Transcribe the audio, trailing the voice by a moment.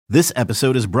This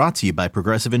episode is brought to you by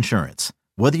Progressive Insurance.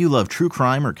 Whether you love true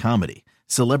crime or comedy,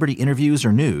 celebrity interviews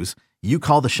or news, you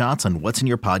call the shots on what's in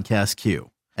your podcast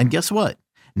queue. And guess what?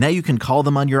 Now you can call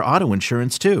them on your auto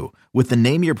insurance too with the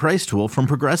Name Your Price tool from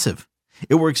Progressive.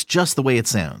 It works just the way it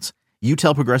sounds. You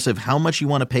tell Progressive how much you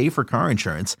want to pay for car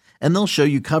insurance, and they'll show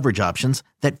you coverage options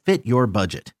that fit your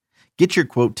budget. Get your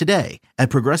quote today at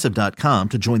Progressive.com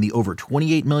to join the over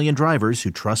 28 million drivers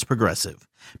who trust Progressive.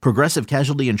 Progressive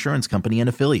Casualty Insurance Company and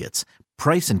Affiliates.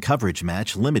 Price and coverage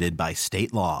match limited by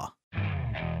state law.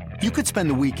 You could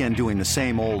spend the weekend doing the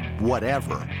same old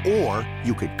whatever, or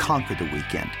you could conquer the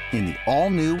weekend in the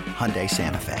all-new Hyundai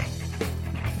Santa Fe.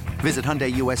 Visit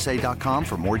HyundaiUSA.com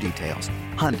for more details.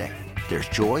 Hyundai, there's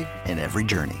joy in every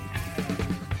journey.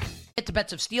 Get to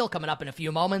Bets of Steel coming up in a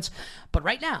few moments. But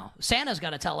right now, Santa's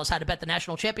got to tell us how to bet the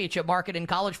national championship market in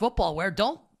college football, where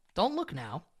don't look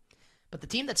now. But the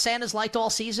team that Santa's liked all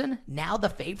season, now the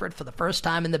favorite for the first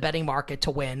time in the betting market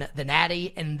to win the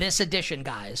Natty in this edition,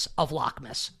 guys, of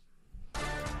LOCKMAS.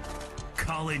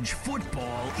 College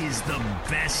football is the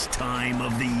best time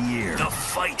of the year. The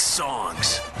fight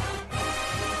songs.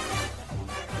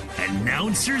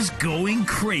 Announcers going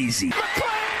crazy.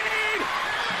 McLean!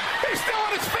 He's still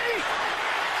on his feet!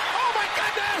 Oh my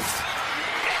goodness!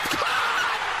 It's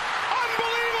gone!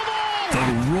 Unbelievable! The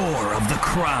roar of the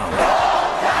crowd.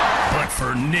 But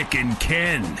for Nick and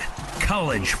Ken,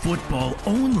 college football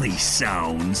only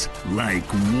sounds like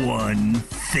one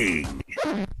thing.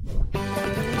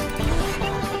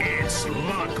 It's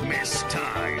LOCKMAS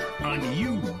time on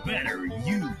You Better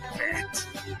You Bet.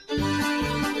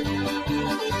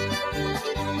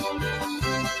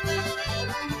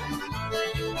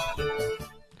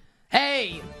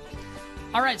 Hey!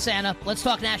 All right, Santa, let's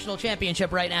talk national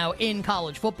championship right now in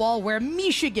college football, where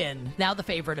Michigan, now the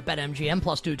favorite at BetMGM,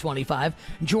 plus 225,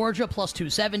 Georgia, plus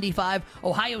 275,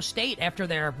 Ohio State, after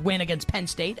their win against Penn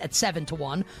State, at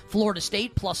 7-1, Florida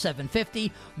State, plus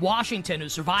 750, Washington, who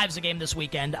survives the game this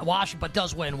weekend, but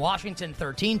does win, Washington,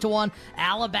 13-1,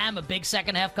 Alabama, big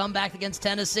second-half comeback against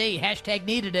Tennessee, hashtag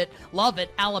needed it, love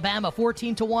it, Alabama,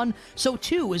 14-1, so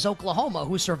too is Oklahoma,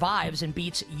 who survives and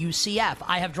beats UCF.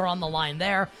 I have drawn the line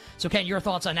there, so Ken, your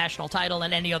thoughts on national title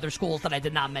and any other schools that I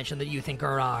did not mention that you think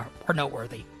are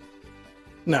noteworthy?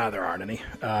 No, there aren't any.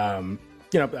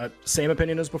 Same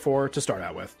opinion as before to start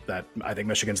out with, that I think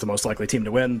Michigan's the most likely team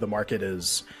to win. The market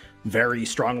is very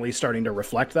strongly starting to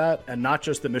reflect that, and not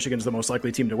just that Michigan's the most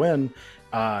likely team to win.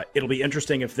 It'll be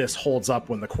interesting if this holds up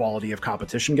when the quality of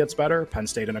competition gets better. Penn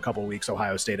State in a couple of weeks,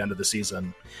 Ohio State end of the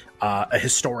season, a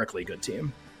historically good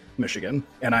team, Michigan.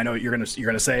 And I know you're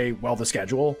gonna say, well, the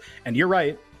schedule, and you're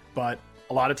right, but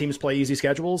a lot of teams play easy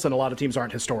schedules, and a lot of teams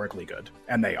aren't historically good,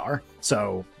 and they are.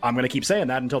 So I'm going to keep saying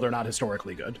that until they're not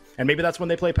historically good. And maybe that's when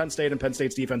they play Penn State, and Penn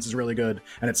State's defense is really good,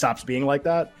 and it stops being like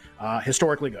that.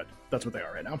 Historically good. That's what they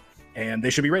are right now. And they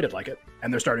should be rated like it,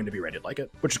 and they're starting to be rated like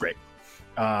it, which is great.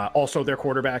 Also, their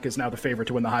quarterback is now the favorite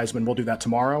to win the Heisman. We'll do that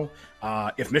tomorrow.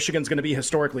 If Michigan's going to be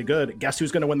historically good, guess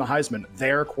who's going to win the Heisman?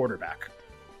 Their quarterback.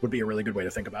 Would be a really good way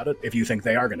to think about it if you think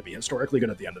they are going to be historically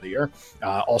good at the end of the year.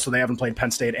 Also, they haven't played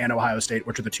Penn State and Ohio State,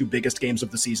 which are the two biggest games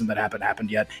of the season that haven't happened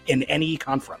yet in any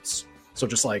conference. So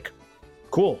just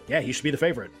cool. Yeah, he should be the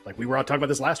favorite. We were out talking about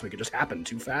this last week. It just happened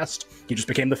too fast. He just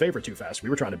became the favorite too fast. We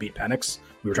were trying to beat Penix.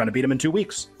 We were trying to beat him in 2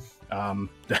 weeks.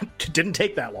 That didn't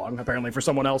take that long, apparently, for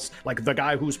someone else, like the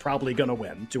guy who's probably going to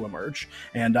win, to emerge.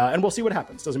 And we'll see what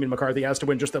happens. Doesn't mean McCarthy has to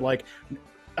win, just that,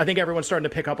 I think everyone's starting to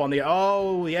pick up on they're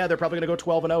probably going to go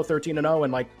 12-0, 13-0,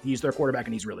 and he's their quarterback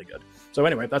and he's really good. So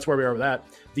anyway, that's where we are with that.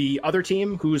 The other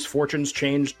team whose fortunes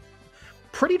changed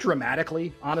pretty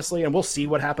dramatically, honestly, and we'll see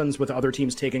what happens with other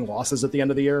teams taking losses at the end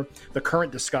of the year. The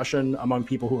current discussion among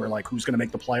people who are who's going to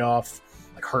make the playoff,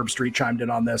 Herb Street chimed in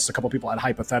on this. A couple people had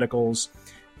hypotheticals.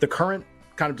 The current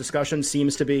kind of discussion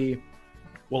seems to be,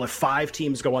 well, if 5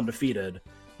 teams go undefeated,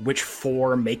 which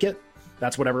 4 make it?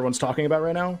 That's what everyone's talking about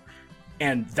right now.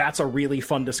 And that's a really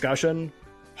fun discussion.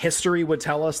 History would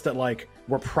tell us that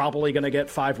we're probably going to get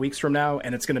 5 weeks from now,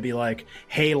 and it's going to be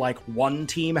hey, one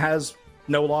team has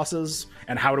no losses,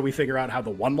 and how do we figure out how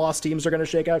the one-loss teams are going to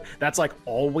shake out? That's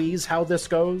always how this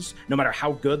goes, no matter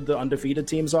how good the undefeated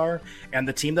teams are. And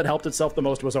the team that helped itself the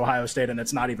most was Ohio State, and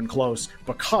it's not even close,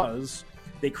 because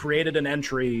they created an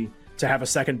entry to have a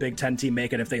second Big Ten team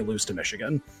make it if they lose to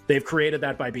Michigan. They've created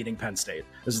that by beating Penn State.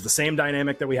 This is the same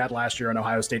dynamic that we had last year, and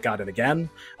Ohio State got it again.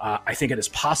 I think it is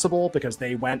possible, because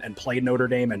they went and played Notre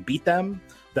Dame and beat them,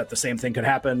 that the same thing could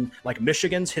happen.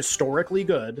 Michigan's historically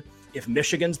good. if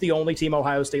Michigan's the only team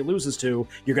Ohio State loses to,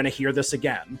 you're going to hear this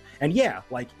again. And yeah,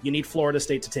 like, you need Florida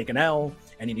State to take an L,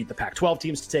 and you need the Pac-12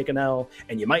 teams to take an L,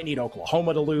 and you might need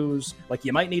Oklahoma to lose. Like,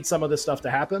 you might need some of this stuff to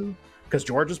happen, because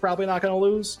Georgia's probably not going to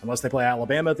lose unless they play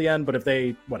Alabama at the end. But if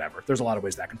they, whatever, there's a lot of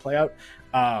ways that can play out.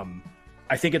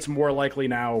 I think it's more likely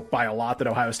now by a lot that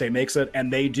Ohio State makes it,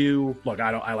 and they do. Look,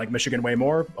 I like Michigan way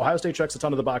more. Ohio State checks a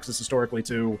ton of the boxes historically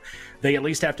too. They at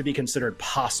least have to be considered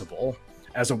possible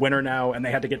as a winner now, and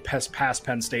they had to get past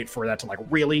Penn State for that to like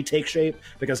really take shape,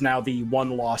 because now the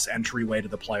one-loss entryway to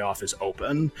the playoff is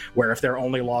open, where if their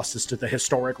only loss is to the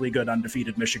historically good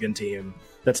undefeated Michigan team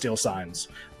that still signs,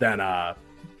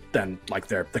 then like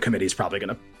the committee's probably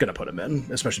gonna put them in,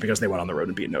 especially because they went on the road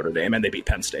and beat Notre Dame and they beat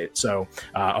Penn State. So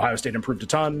Ohio State improved a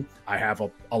ton. I have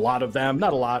a lot of them,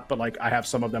 not a lot, but like I have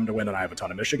some of them to win, and I have a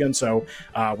ton of Michigan. So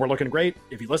we're looking great.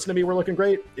 If you listen to me, we're looking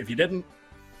great. If you didn't,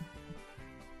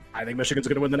 I think Michigan's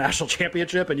going to win the national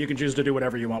championship, and you can choose to do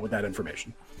whatever you want with that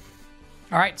information.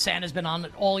 All right, Santa's been on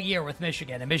it all year with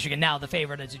Michigan, and Michigan now the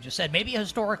favorite, as you just said. Maybe a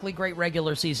historically great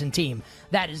regular season team.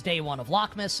 That is day one of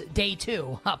LOCKMAS. Day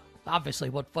two, obviously,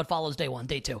 what follows day one,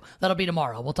 day two. That'll be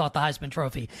tomorrow. We'll talk the Heisman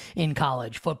Trophy in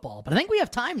college football. But I think we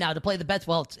have time now to play the bets.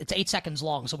 Well, it's 8 seconds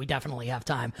long, so we definitely have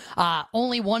time.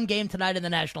 Only one game tonight in the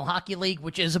National Hockey League,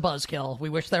 which is a buzzkill. We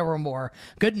wish there were more.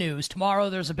 Good news. Tomorrow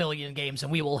there's a billion games,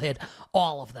 and we will hit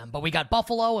all of them. But we got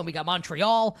Buffalo, and we got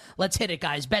Montreal. Let's hit it,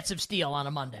 guys. Bets of steel on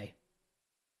a Monday.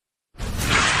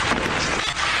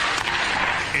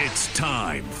 It's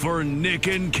time for Nick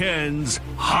and Ken's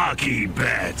Hockey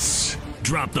Bets.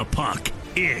 Drop the puck.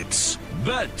 It's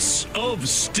Bets of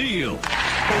Steel.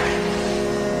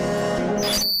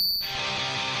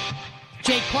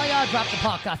 Jake Playa dropped the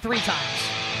puck 3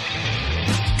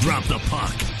 times. Drop the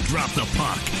puck. Drop the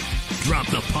puck. Drop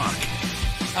the puck.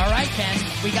 All right, Ken.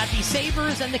 We got the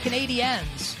Sabres and the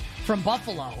Canadiens from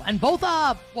Buffalo. And both,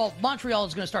 Montreal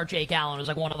is going to start Jake Allen, who's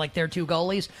like one of like their 2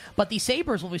 goalies. But the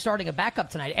Sabres will be starting a backup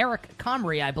tonight. Eric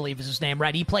Comrie, I believe is his name,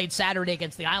 right? He played Saturday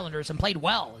against the Islanders and played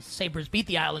well. The Sabres beat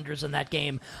the Islanders in that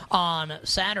game on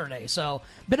Saturday. So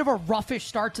bit of a roughish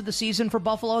start to the season for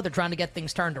Buffalo. They're trying to get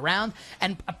things turned around.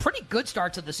 And a pretty good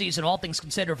start to the season, all things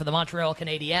considered, for the Montreal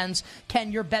Canadiens.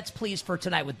 Ken, your bets, please, for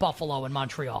tonight with Buffalo and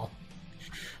Montreal.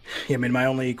 Yeah, I mean, my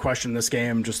only question in this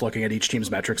game, just looking at each team's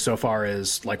metrics so far,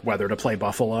 is like whether to play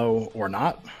Buffalo or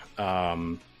not.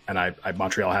 And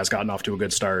Montreal has gotten off to a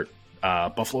good start.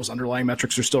 Buffalo's underlying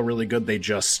metrics are still really good. They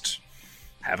just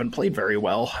haven't played very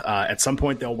well. At some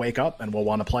point, they'll wake up and we'll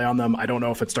want to play on them. I don't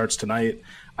know if it starts tonight.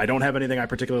 I don't have anything I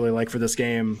particularly like for this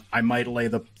game. I might lay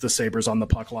the Sabres on the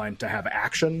puck line to have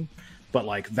action, but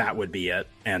like that would be it.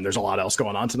 And there's a lot else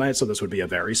going on tonight, so this would be a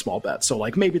very small bet. So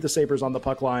like maybe the Sabres on the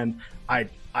puck line.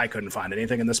 I couldn't find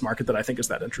anything in this market that I think is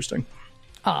that interesting.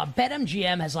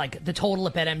 BetMGM has like the total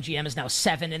at BetMGM is now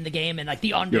 7 in the game, and like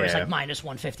the under is like minus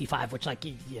 155, which like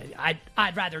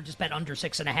I'd rather just bet under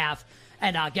 6.5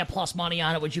 and get plus money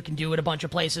on it, which you can do at a bunch of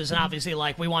places. And obviously,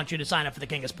 like, we want you to sign up for the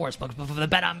King of Sportsbooks, but for the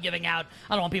bet I'm giving out,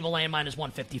 I don't want people laying minus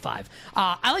 155.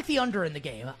 I like the under in the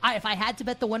game. If I had to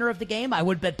bet the winner of the game, I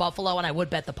would bet Buffalo, and I would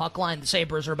bet the puck line. The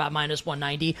Sabres are about minus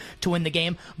 190 to win the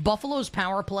game. Buffalo's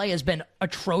power play has been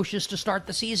atrocious to start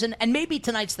the season, and maybe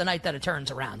tonight's the night that it turns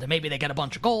around, and maybe they get a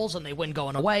bunch of goals, and they win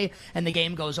going away, and the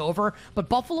game goes over. But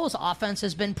Buffalo's offense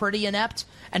has been pretty inept,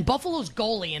 and Buffalo's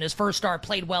goalie in his first start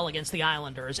played well against the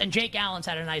Islanders, and Jake Allen's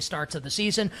had a nice start to the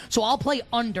season. So I'll play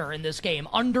under in this game,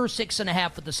 under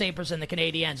 6.5 with the Sabres and the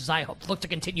Canadiens, as I look to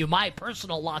continue my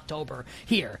personal Locktober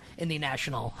here in the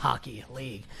National Hockey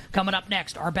League. Coming up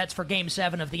next, our bets for Game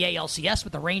 7 of the ALCS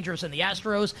with the Rangers and the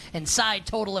Astros, and side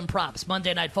total and props,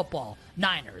 Monday Night Football,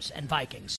 Niners and Vikings.